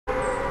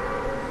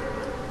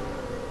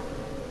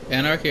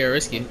Anarchy or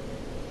risky?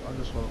 I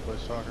just want to play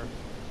soccer.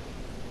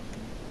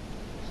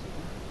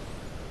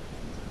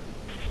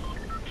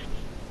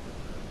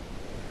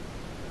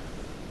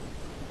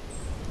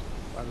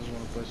 I just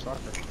want to play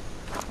soccer.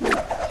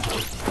 Alright,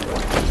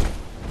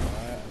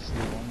 I see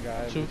one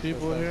guy. Two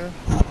people here.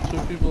 Two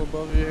people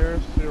above you here.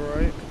 To your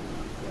right.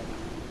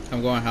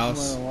 I'm going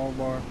house. I'm on a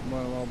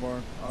long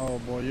bar. Oh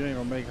boy, you ain't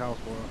gonna make house,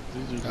 boy.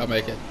 These dudes I'll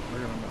make it.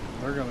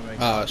 They're gonna make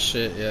Oh house.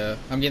 shit, yeah.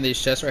 I'm getting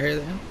these chests right here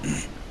then.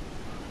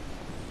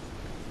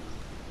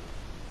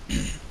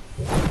 Let's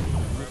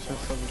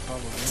just have a top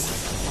of me.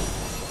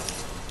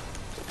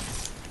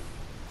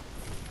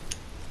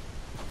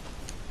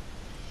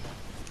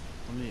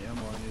 I need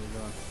ammo, I need a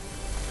gun.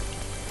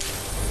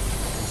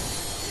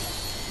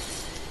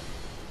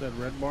 Is that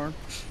red barn?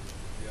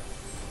 Yeah.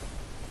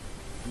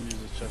 I'm gonna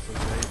use this chest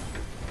as bait.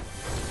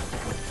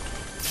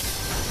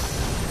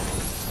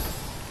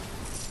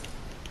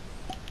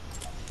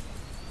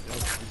 Yep,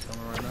 he's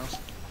coming right now.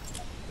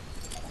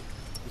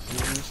 You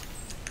see me?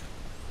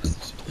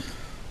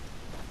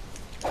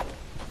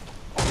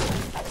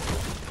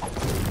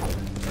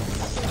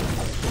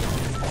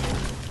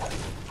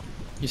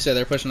 You said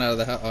they're pushing out of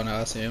the house. Oh no,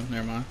 I see him.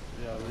 Never mind.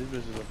 Yeah, these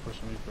bitches are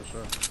pushing me for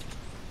sure.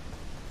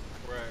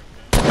 Right.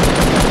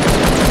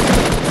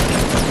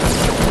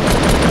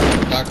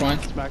 Knocked one.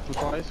 Smacked him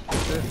twice. Good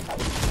shit.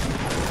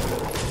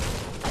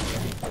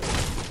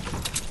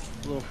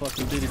 Little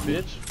fucking bitty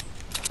bitch.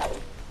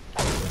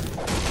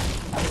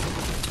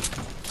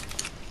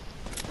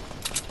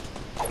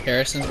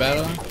 Harrison's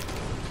battling.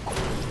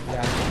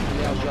 Yeah,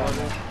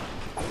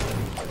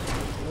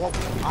 well,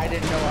 I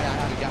didn't know I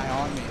had a guy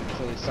on me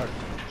until he started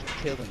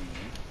killing me.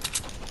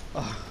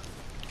 Ugh.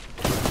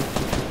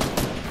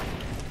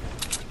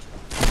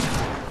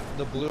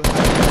 The blue.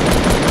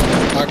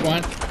 Knocked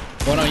one.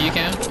 One on you,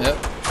 Cam. Yep.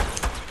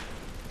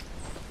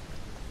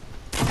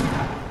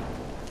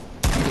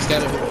 He's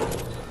got it.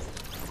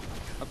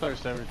 I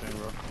thirst everything,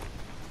 bro.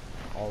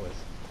 Always.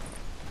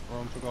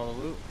 Rome took all the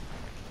loot.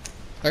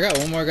 I got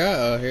one more guy.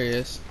 Oh, here he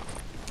is.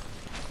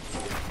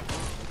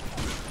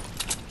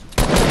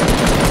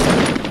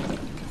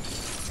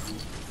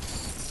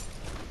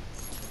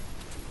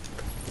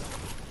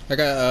 I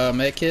got a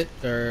med kit,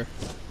 or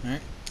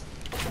alright.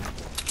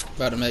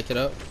 About to make it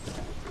up.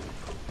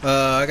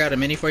 I got a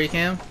mini for you,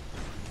 Cam.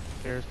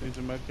 Harris needs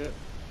a med kit.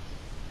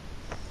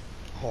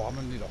 Oh, I'm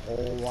gonna need a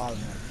whole lot of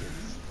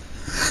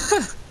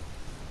medkits.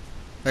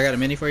 I got a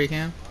mini for you,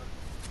 Cam.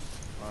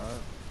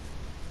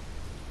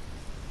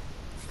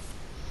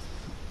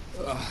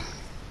 Alright.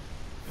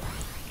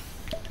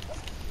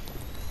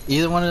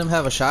 Either one of them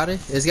have a shotty?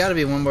 It's got to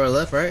be one more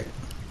left, right?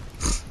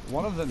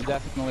 One of them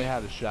definitely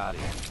had a shotty.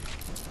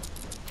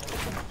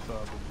 So,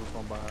 this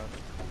one behind.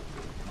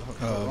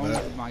 Oh, Wrong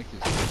bad. with Mike is.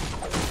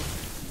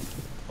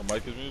 Oh,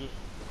 Mike is muted?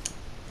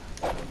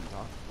 Can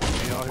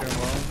y'all hear him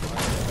well?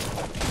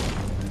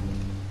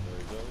 There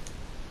you go.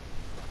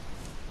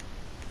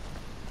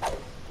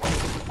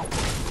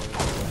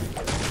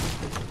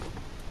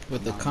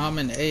 With the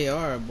common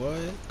AR,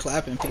 boy.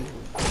 Clapping people.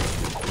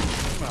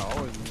 I'm not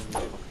always moving the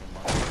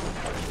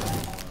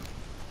fucking mic.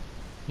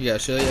 You got a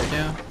shield yet,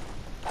 Cam?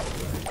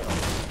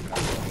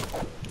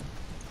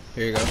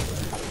 Here you go.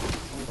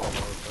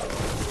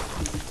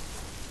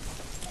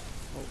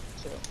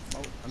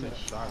 I need a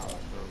shotgun,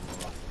 bro.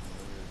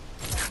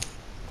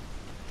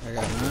 I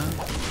got none.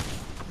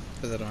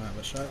 Because I don't have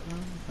a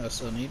shotgun. I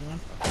still need one.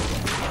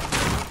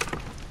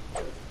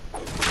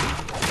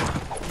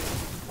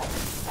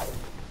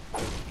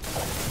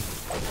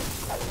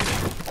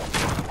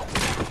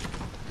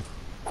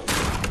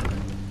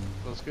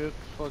 Let's get the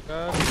fuck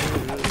out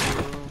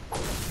of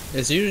here.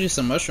 There's usually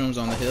some mushrooms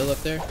on the hill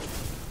up there.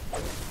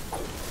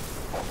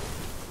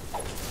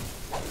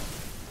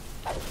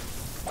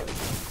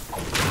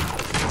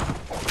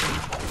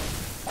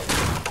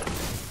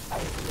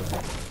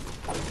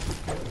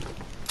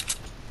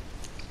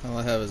 All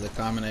I have is a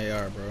common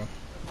AR, bro.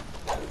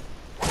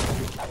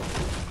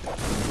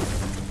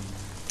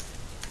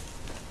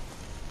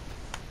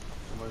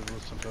 Somebody's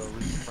listening to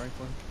Aretha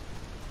Franklin.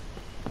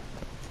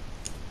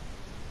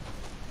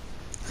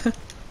 You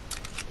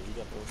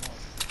got those on.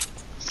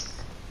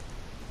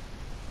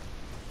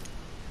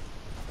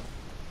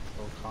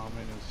 So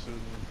calming and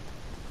soothing.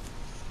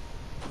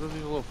 What are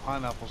these little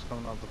pineapples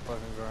coming out the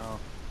fucking ground?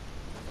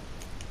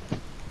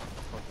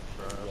 Fucking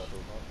You got trash.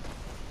 those on.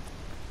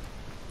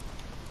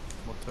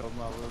 Motel's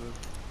not looted.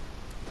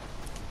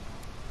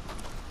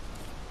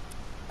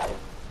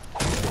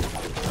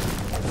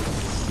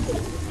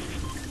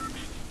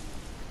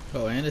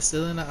 Oh, and it's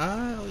still in the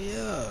aisle?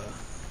 Yeah.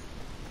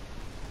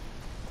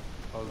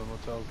 Oh, the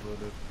motel's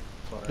looted.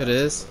 Sorry, It I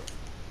is? looted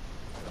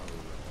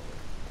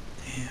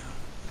Damn.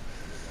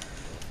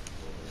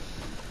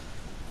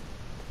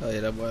 Oh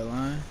yeah, that boy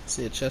lying.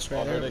 See a chest right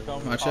Oh, here there? they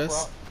come. My Top chest?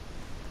 rock.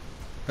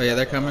 Oh yeah,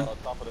 they're coming.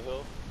 Top of the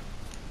hill.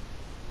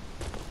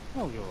 I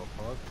don't give a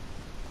fuck.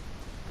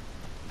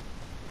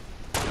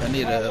 I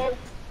need a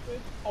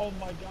Oh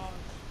my gosh.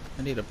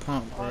 I need a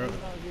pump, How bro. did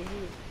I get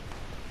hit?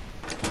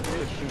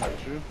 They're shooting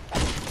at you.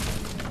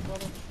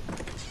 Brother.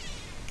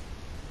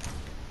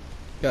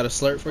 Got a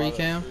slurp for you,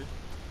 Cam?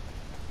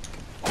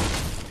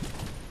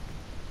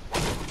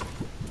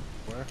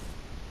 Where?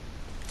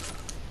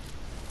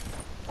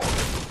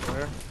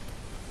 Where?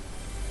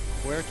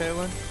 Where,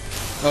 Kaylin?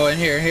 Oh, in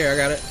here, I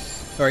got it.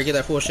 Alright, get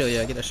that full shield,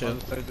 yeah, get that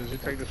shield. Did you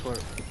take this one?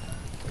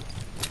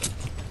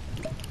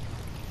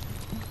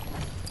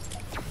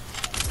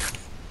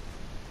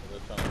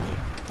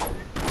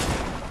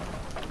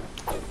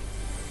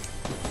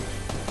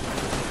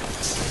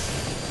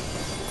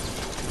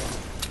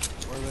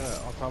 Where they at?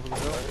 On top of the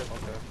hill?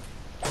 Okay.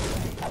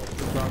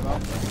 Just round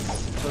up.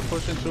 They're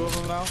pushing two of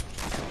them now.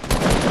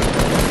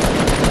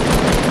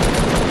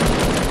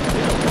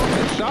 Get a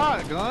fucking shot,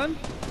 gun!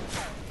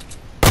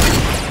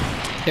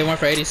 Hit one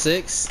for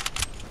 86.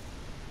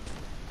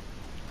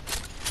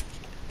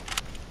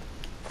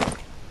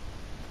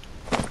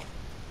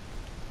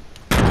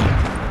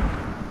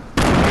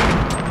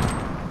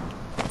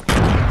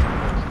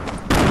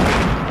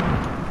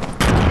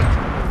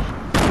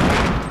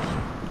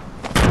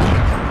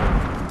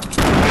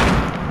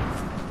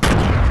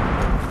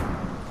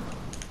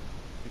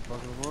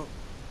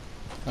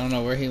 I don't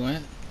know where he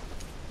went.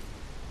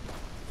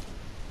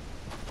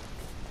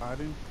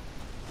 Hiding?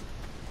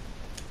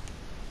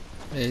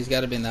 Yeah, he's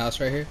got to be in the house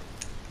right here.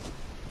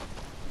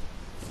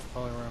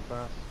 Probably ran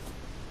fast.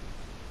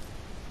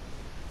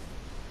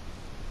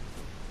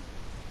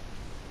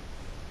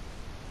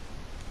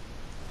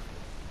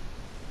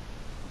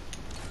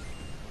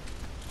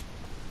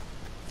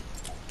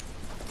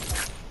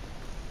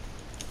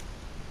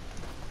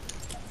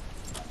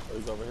 Oh,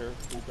 he's over here,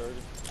 330.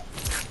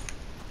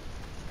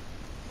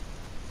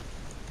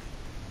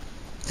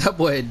 That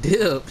boy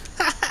dipped.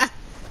 I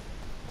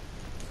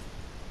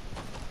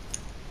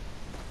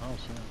don't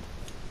see him.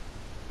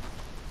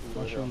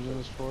 Mushrooms in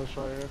this forest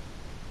right here.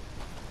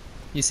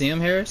 You see him,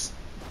 Harris?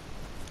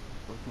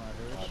 With my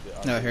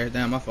hairs. No, Harris.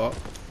 Damn, my fault.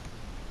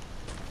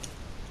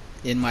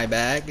 In my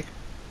bag.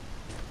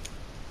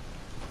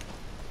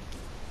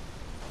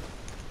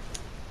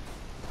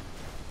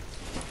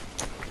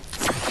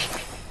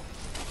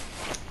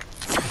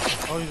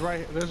 Oh, he's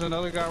right. There's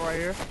another guy right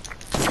here.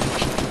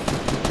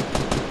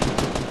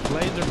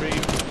 Laser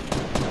beam.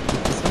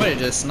 Somebody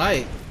just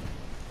sniped.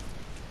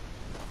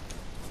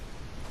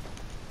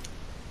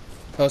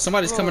 Oh,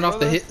 somebody's coming off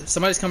the hill.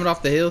 Somebody's coming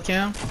off the hill,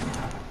 Cam.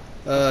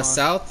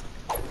 South.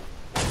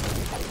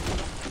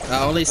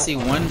 I only see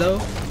one though.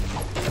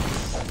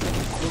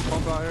 Blue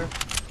pump out here.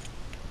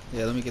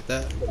 Yeah, let me get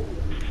that. There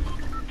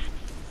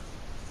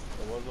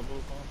was a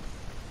blue phone?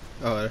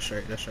 Oh, that's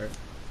right. That's right.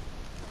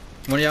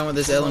 When y'all want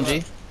this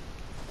LMG?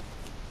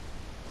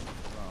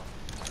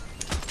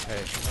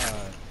 Hey,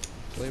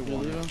 play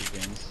one or two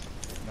games.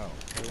 No,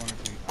 play one or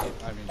two.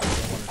 I mean, play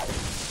one or two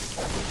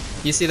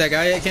games. You see that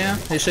guy yet, Cam?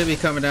 He should be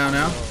coming down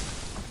now.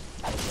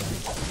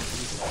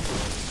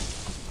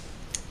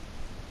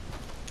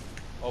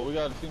 Oh, we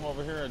got a team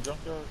over here in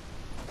junkyard.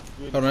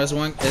 Hold on, there's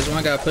one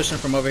guy pushing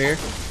from over here. You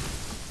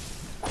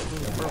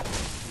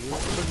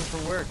pushing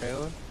from where,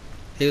 Caleb?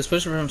 He was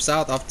pushing from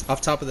south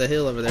off top of the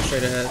hill over there,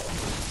 straight ahead.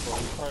 Well,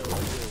 he's probably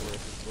right here where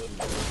his buddy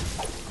is.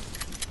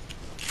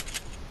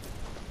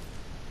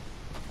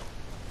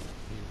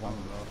 He's one of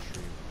those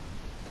three.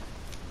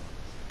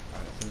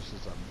 Alright, finish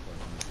this up before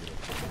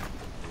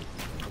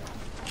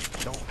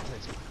I don't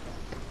take my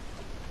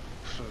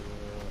So,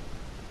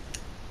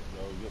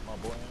 Yo, get my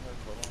boy in here.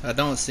 Hold on. I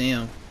don't see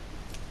him.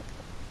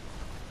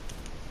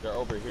 They're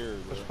over here.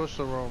 just Bro. push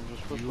the room.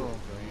 Just push the room.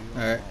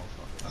 Alright.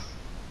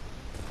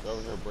 They're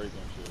over here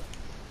breaking shit.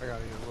 I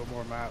gotta get a little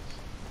more maps.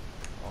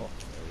 Oh,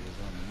 there he is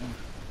on the moon.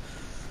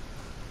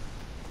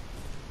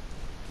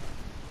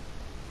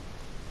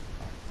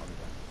 I'll be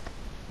back.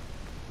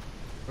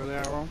 Where they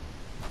at, Rome?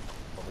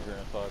 Over here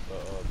inside the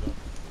junk.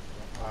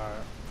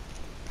 Alright.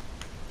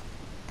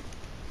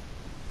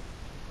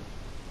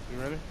 You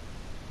ready?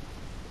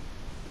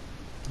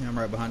 Yeah, I'm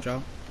right behind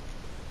y'all.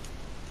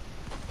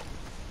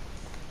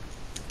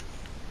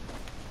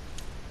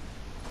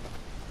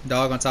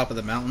 Dog on top of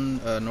the mountain,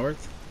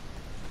 north.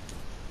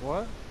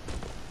 What?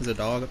 There's a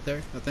dog up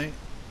there, I think.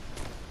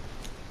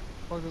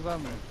 What does that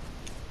mean?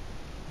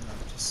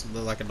 Just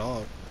look like a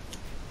dog.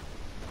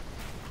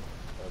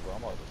 Hey, bro,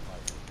 I'm about to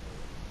snipe.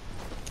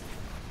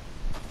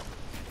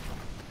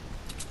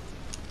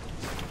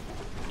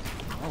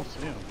 I don't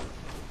see him.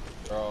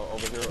 They're all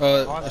over here.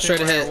 I see Straight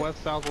him right ahead. here,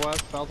 West,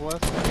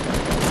 southwest.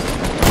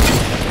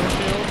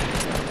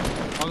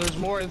 Oh, there's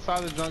more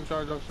inside the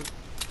junkyard junction.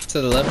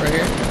 To the left right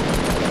here.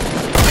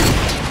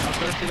 I'm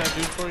thirsty that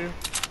dude for you.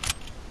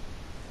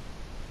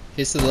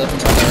 He's to the left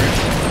and to the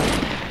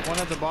right. One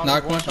at the bottom.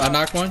 Knock one. I shot.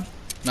 knocked one.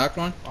 Knocked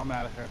one. I'm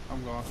out of here.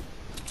 I'm gone.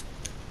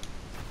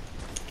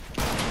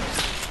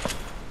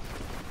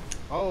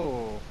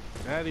 Oh,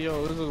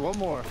 Daddy-o, this is one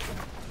more.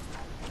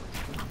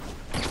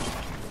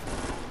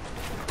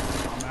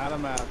 I'm out of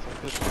mats.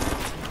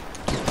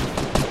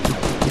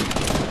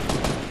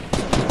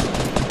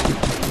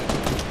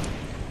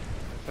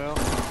 Fell.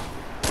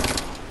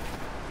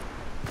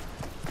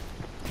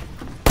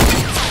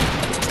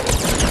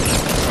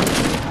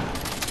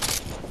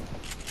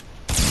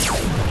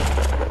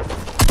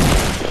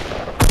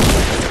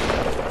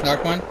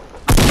 Knock one.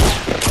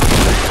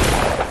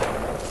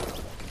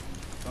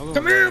 Another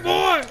Come one here, right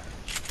boy!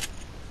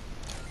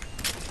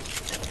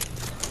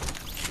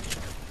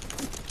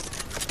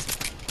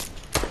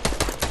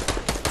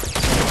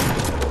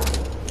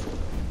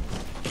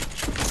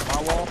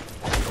 My wall.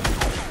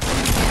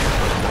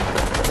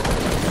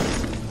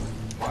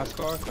 My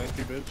scar. Thank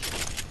you,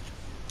 bitch.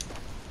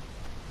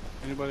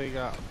 Anybody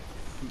got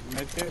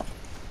med kit?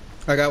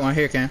 I got one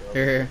here, Cam.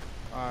 Here.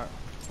 Alright,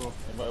 cool.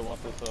 Anybody want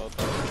this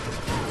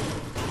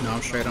No,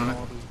 I'm straight on I it.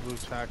 want this blue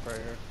tack right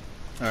here.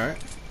 Alright.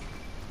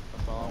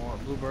 That's all I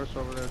want. Blue burst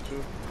over there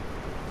too.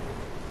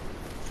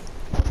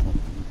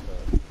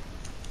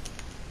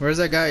 Where's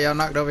that guy y'all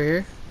knocked over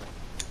here?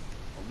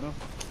 Oh, no.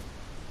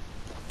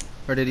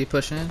 Or did he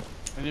push in?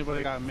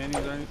 Anybody got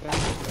minis or anything?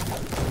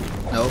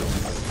 Nope.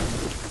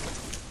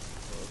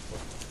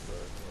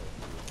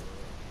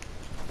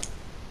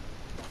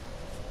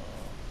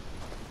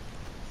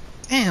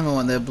 Damn, I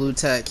want that blue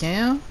tack,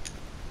 Cam.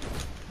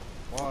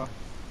 Why?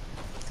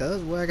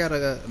 Cause boy, I got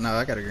a no,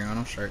 I got a green one.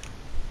 I'm straight.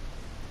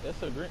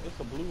 It's a blue AR,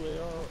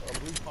 a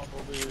blue pump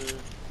over here.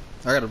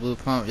 I got a blue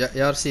pump.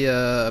 Y'all see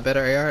a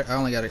better AR?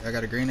 I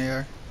got a green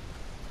AR.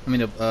 I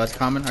mean, it's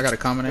common. I got a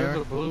common There's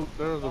AR. a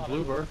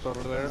blue burst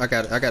over there. I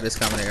got this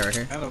common AR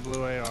here. And a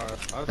blue AR.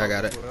 I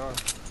got it. Blue AR.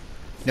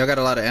 Y'all got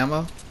a lot of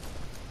ammo.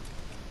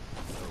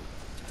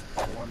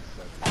 1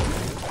 second.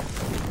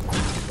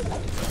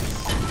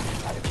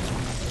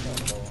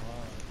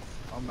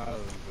 I'm out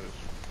of this bitch.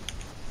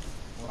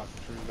 Knock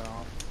the tree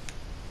down.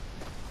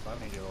 I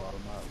didn't get a lot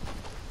of mats.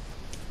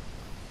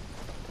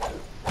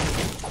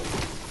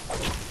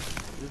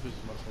 These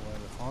bitches must have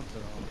landed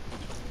haunted on me.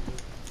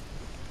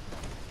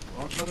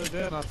 I'll shut it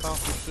down. I found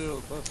some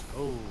shields. Let's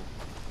go.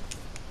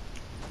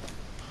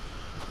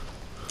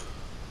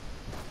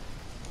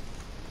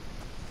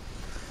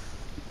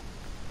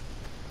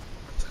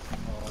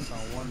 Oh, I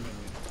found 1 minute.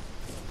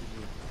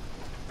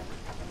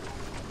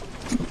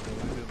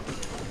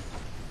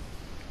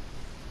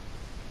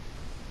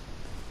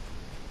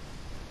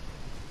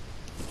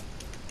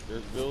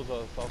 There's bills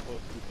on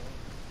Southwest.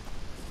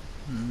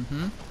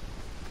 Mm-hmm.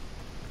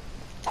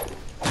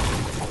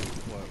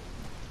 What?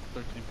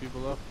 13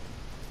 people left?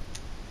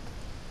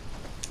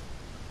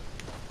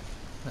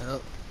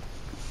 Yep.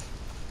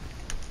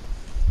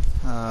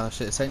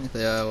 Shit.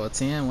 Technically,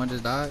 10. One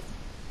just died.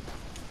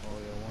 Oh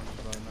yeah, one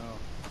is right now.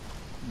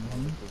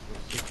 Mm-hmm.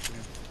 16.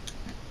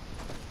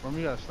 From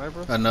you got a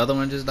sniper? Another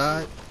one just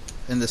died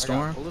in the I got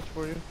storm. bullets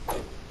for you.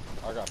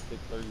 I got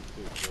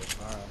 632.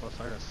 Bro. Alright, plus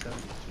I got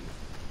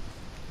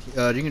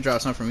 72. You can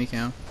drop some for me,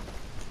 Cam.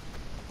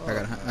 I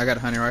got a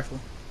hunting rifle.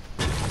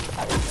 I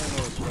ain't no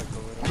respect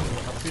over there. I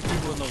see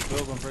people in those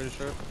builds, I'm pretty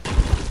sure. Yeah.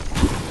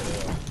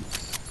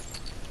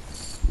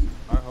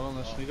 Alright, hold on,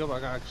 let's sneak up. I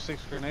got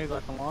 6 grenades I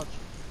can launch.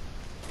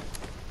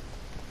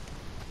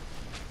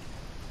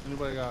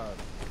 Anybody got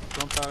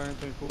jump pad or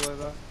anything cool like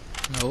that?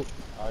 Nope.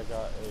 I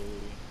got a.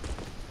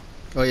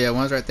 Oh yeah,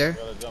 one's right there.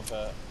 Got a jump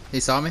pad. He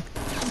saw me.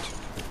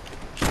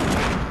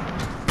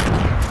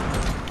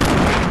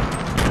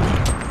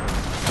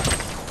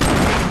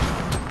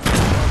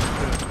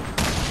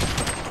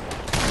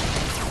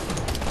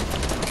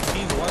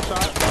 He's one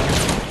shot.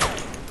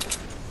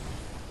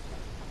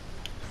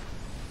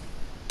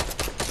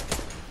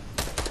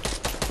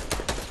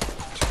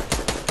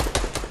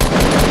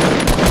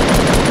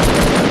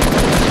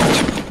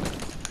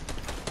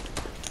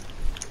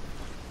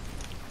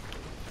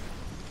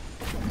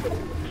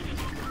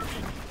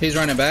 He's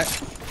running back.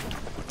 He's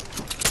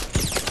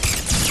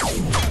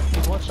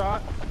one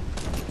shot.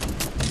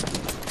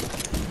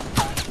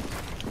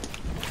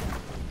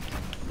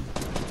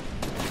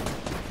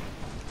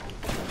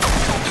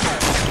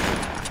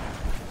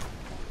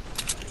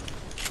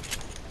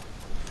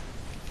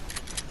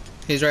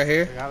 He's right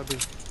here. They gotta be.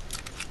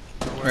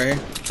 Right here.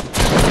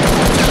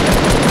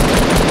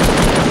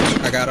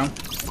 I got him. Is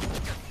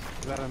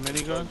that a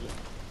minigun?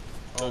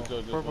 Oh,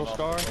 Just purple went off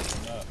scar? the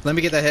fucking map. Let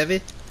me get that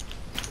heavy.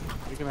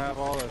 You can have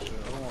all that shit.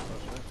 I don't want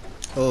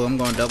that shit. Oh, I'm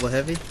going double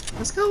heavy.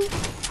 Let's go.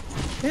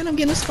 Man, I'm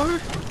getting a scar.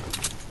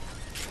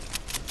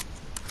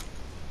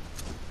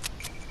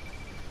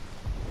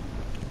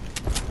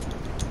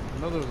 I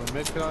know there's a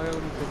med kit out here.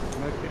 Let me take the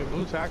med kit.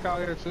 Blue tack out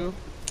here too.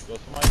 Yo,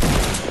 somebody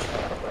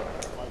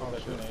put that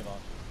shit. grenade on.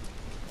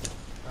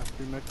 Got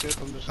 3 med kits.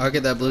 I'm just. I'll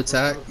get that blue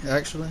tack,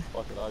 actually.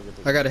 Fuck it, I'll get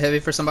the. I got a heavy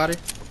for somebody.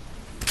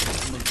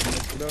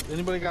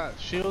 Anybody got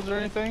shields or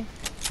anything?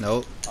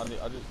 Nope. I just need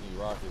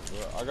rockets, bro.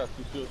 I got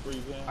 2 shields for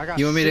you, Cam. I got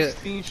You want me to-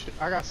 16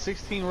 I got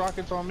 16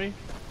 rockets on me.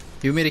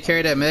 You want me to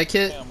carry that med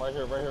kit? Cam, right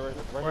here. Right here.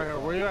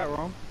 Where you at,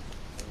 Rom?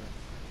 Just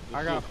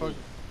I got shoot, fuck. shoot.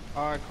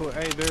 Alright, cool.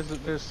 Hey,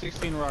 there's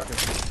 16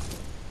 rockets.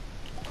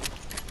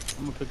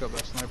 I'm gonna pick up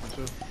that sniper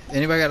too.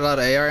 Anybody got a lot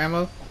of AR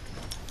ammo?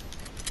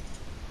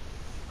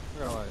 I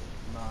got like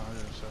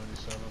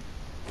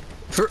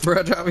 977.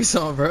 Bro, drop me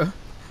some, bro. Alright.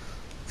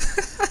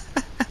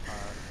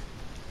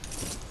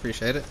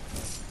 Appreciate it.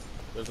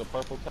 There's a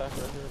purple tack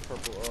right here.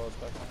 Purple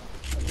tack.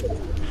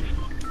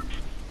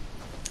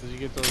 Did you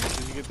get those?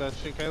 Did you get that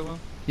shit, Caitlin?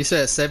 You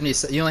said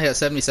 70. You only had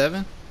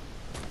 77?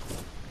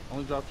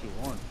 Only dropped you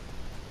one.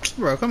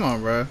 Bro, come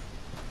on, bro.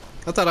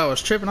 I thought I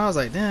was tripping. I was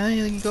like, damn, I ain't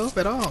even go up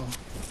at all.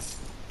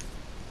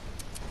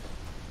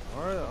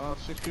 Alright,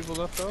 6 people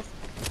left though.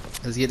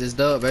 Let's get this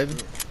dub, baby.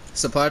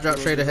 Supply drop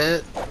straight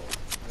ahead.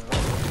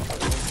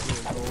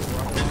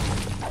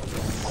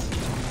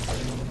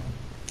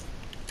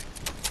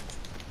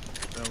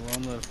 That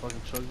run let a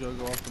fucking chug jug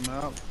go off the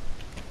map.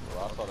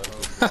 Bro, I saw that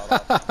shit fly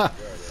off.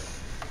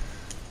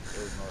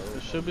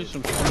 There should be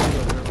some shield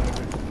up here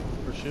maybe.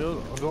 For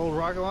shield. A gold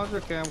rocket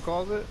launcher, Cam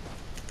calls it.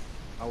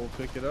 I will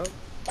pick it up.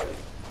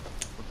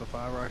 Put the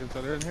 5 rockets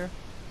that are in here.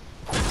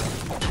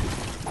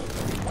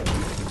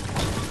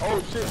 Oh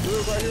shit,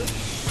 dude, right here.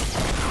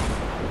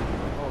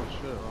 Oh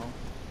shit, wrong.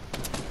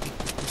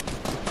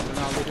 You're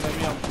not looking at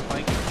me, I'm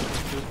flanking.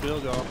 Just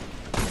build y'all.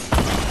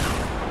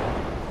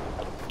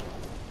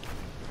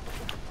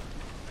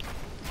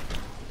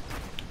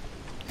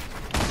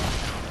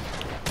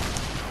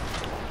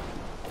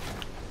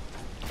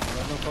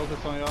 Let them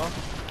focus on y'all.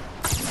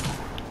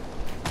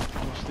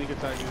 I'm gonna sneak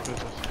attack these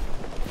bitches.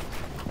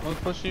 One's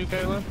pushing you,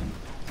 Caitlin.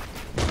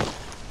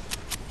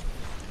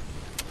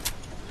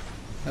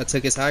 I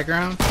took his high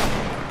ground.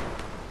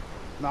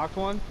 Knocked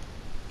one.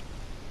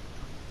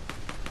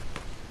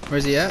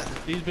 Where's he at?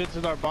 These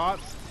bitches are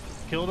bots.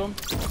 Killed them.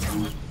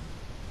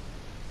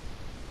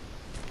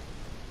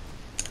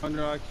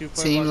 Under IQ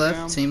play Team by left.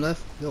 Cam. Team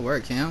left. Good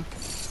work, Cam.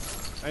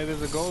 Hey,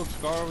 there's a gold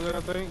scar over there,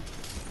 I think.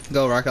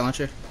 Go rocket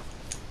launcher.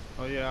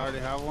 Oh yeah, I already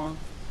have one.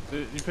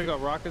 Did you pick up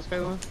rockets,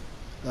 Caitlin?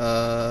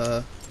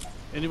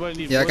 Anybody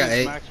need Yeah, I wood? got It's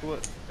 8. max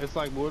wood. It's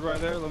like wood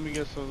right there. Let me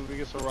get some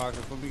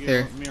rockets. Let me get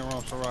Here. me and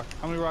Ron some rockets.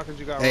 How many rockets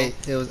you got, Ron?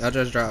 8. It was. I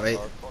just dropped 8.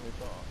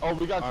 Oh,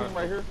 we got a Alright. team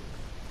right here.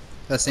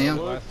 I see him.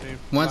 Last team.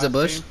 One's a Last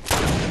bush.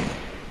 team.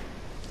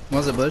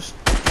 One's a bush.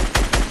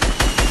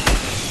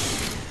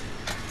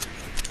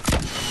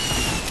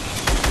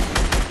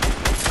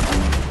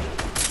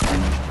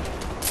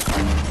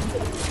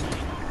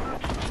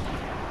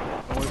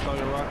 Don't waste all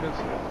your rockets,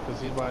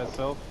 because he's by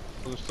himself.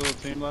 So there's still a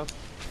team left.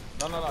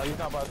 No, he's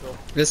not by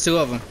himself. There's 2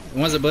 of them.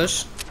 One's a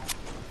bush.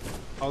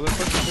 Oh, they're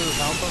pushing through this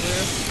house over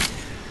here.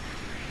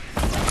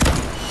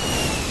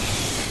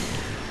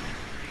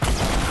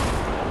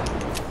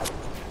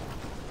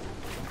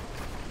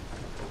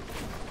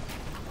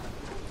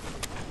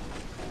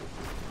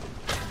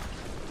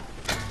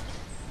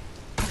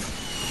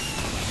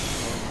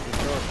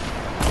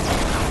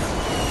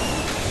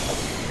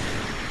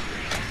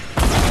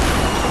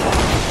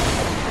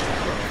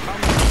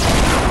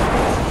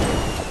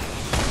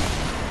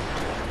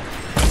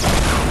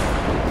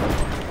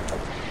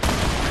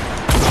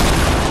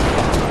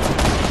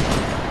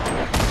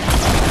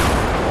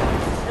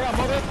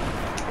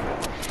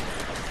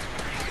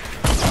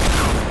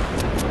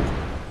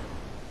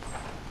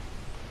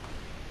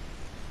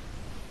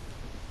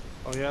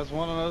 Oh, he has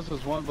one on us,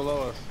 there's one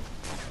below us.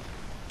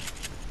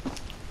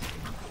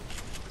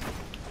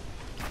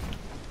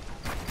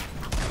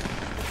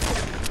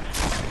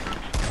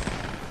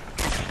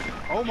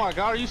 Oh my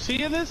god, are you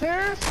seeing this,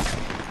 Harris?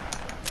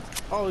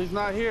 Oh, he's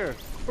not here.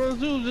 Bro, this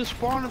dude just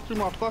spawning through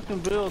my fucking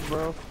build,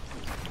 bro.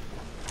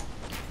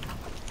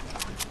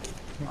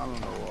 I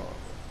don't know.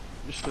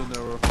 You should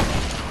never.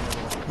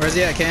 Where's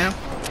he at, Cam?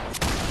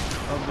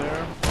 Up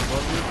there,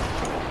 above you.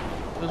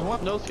 There's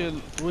one no kid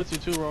with you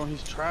too, Ron.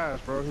 He's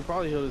trash, bro. He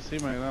probably healed his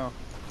teammate now.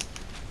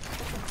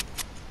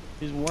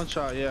 He's one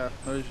shot, yeah.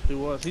 No, he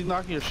was. He's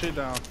knocking your shit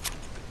down.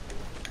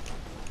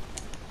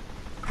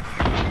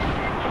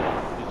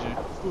 Did you?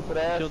 Stupid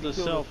ass. Killed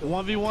himself.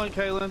 1v1,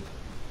 Kaylin.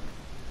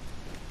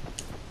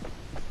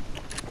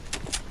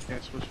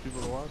 Can't switch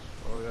people to watch?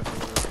 Oh, yeah.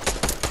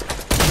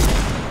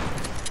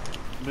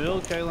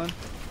 Build, Kaylin.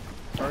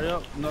 Hurry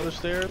up. Another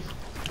stairs.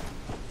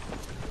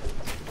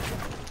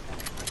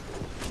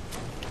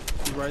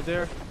 He's right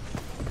there.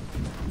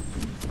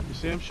 You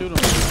see him? Shoot him.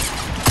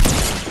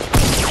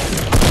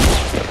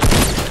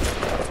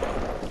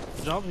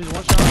 Jump. He's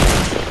one shot.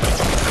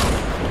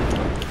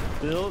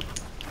 Build.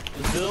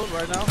 Just build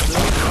right now.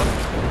 Build.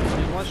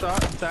 He's one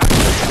shot. Attack.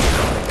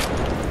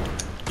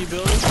 Keep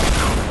building.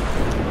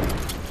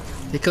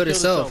 He killed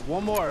himself.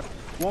 One more.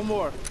 One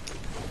more.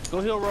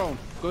 Go heal Rome.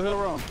 Go heal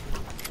Rome.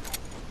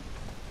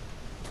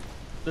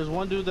 There's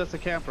one dude that's a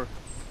camper.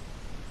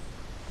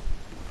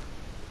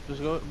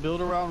 Just go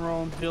build around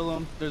Rome, heal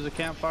him. There's a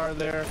campfire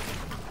there.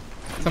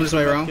 Come this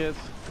way, Rome.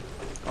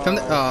 Come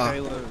oh,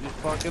 Kaylin, you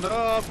fucking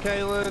up,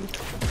 Kaylin.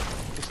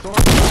 The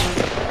storm's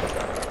coming.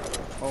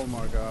 Oh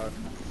my god.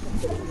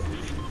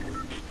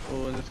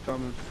 Oh, it's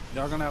coming.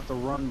 Y'all gonna have to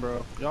run,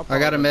 bro. I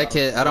got a med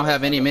kit. I don't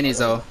have any minis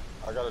though.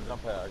 I got a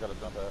jump pad.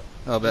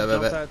 Oh, bet.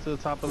 Jump pad to the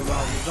top of the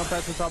mountain. Jump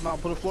pad to the top of the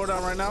mountain. Put a floor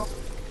down right now.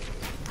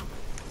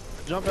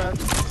 Jump pad.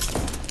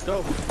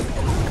 Go.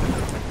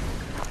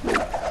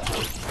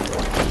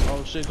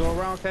 Oh shit, go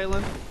around,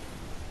 Kaylin.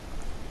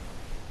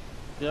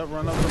 Yep,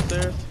 run up the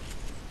stairs.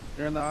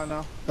 You're in the eye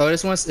now. Oh,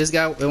 this one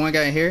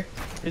guy in here.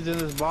 He's in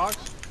this box.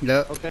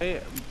 Yep.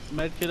 Okay,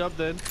 med kit up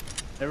then.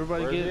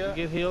 Everybody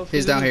get healed.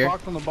 He's down in here. This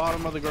box on the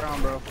bottom of the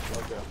ground, bro.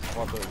 Okay,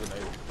 I'm about to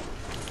grenade.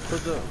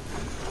 Put the.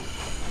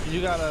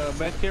 You got a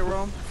med kit,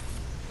 Rome?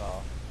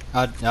 No.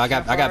 I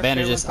got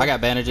bandages. I got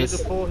Get bandages. the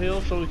full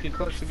heal so we can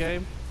clutch the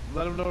game.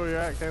 Let him know where you're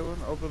at, Caitlin.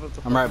 Open up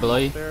the I'm right below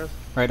you. stairs.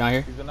 Right down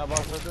here. He's in that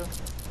box right there?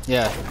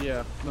 Yeah.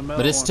 Yeah, the metal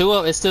But it's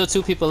one. it's still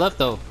 2 people left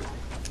though.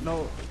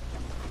 No.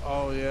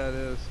 Oh yeah, it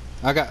is.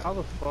 I got. How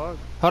the fuck?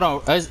 Hold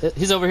on.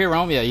 He's over here,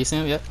 Rome. Yeah, you see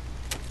him? Yep.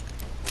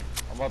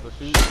 I'm about to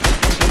shoot.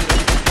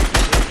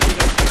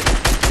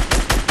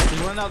 He's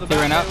running out the He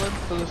back, ran out.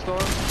 Caitlin, to the store.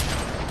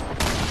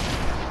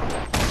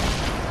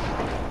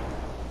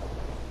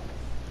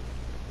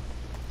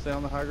 Stay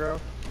on the high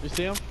ground. You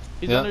see him?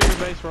 He's Yep. under your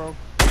base, bro.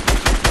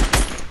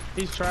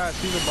 He's trash.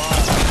 He's a bot.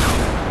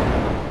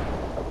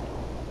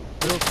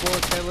 Middle floor,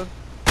 Caitlin.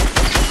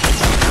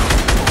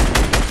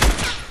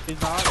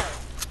 He's not.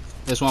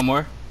 There's one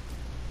more.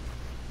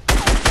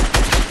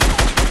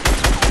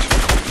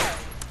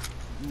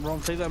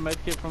 Rome, take that med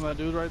kit from that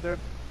dude right there.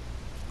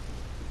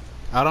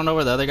 I don't know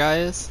where the other guy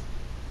is.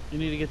 You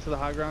need to get to the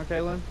high ground,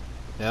 Caitlin.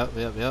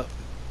 Yep.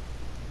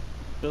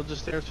 Build the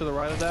stairs to the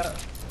right of that.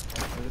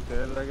 The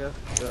edit, I guess.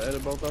 The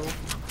edit both of them.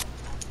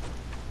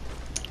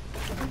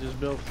 And just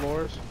build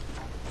floors.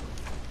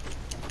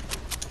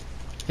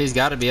 He's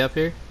got to be up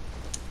here.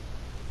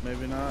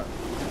 Maybe not.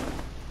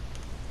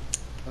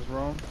 That's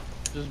Rome.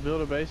 Just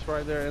build a base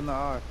right there in the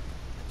eye.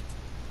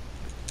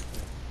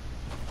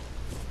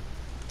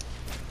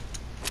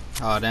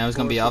 Oh damn, it's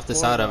gonna be off the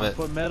side of it.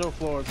 Put metal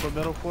floors. Put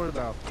metal floors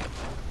down.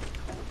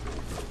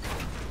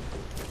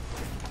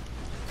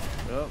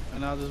 Yep.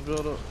 And now just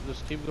build a.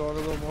 Just keep going a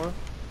little more,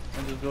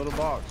 and just build a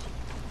box.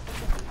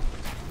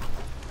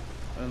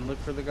 And look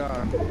for the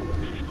guy.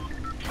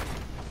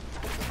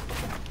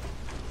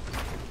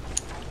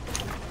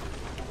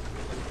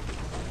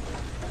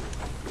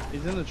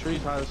 He's in the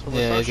trees hiding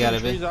somewhere. Yeah, he's gotta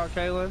be. Trees out,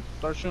 Kaylin.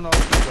 Start shooting all the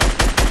trees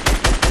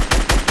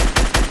out.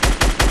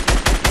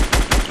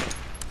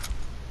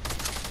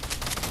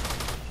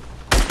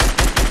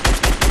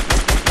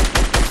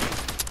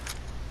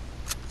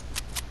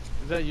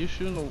 Is that you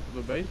shooting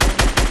the base?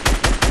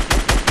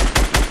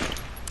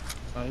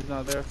 No, he's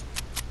not there.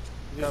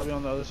 He's gotta be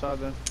on the other side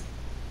then.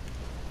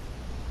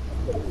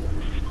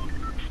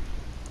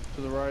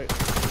 To the right.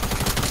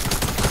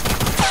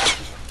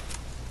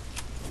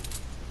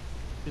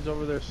 He's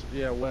over there,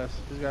 yeah, west.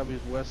 He's gotta be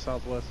west,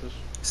 southwestish.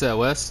 Is that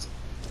west?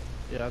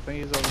 Yeah, I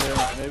think he's over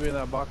there. Maybe in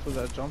that box with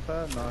that jump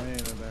pad? No, he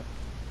ain't in there.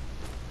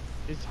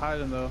 He's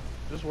hiding though.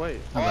 Just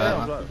wait. Oh, Okay.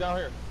 yeah, he's down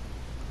here.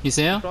 You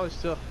see He's him? probably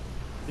still.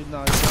 He's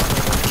not. He's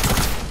not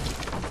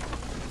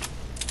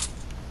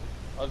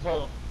I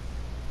told him.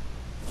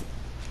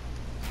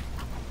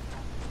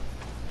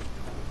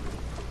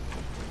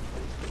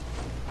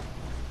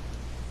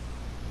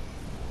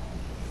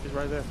 He's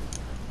right there.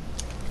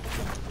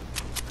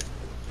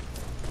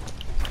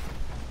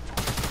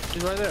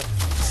 He's right there.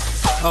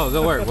 Oh,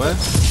 good work. What?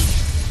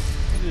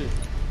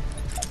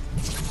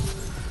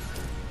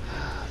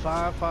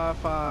 5, 5,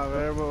 5.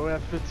 Everybody, we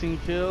have 15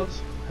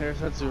 kills. Harris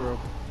had 0.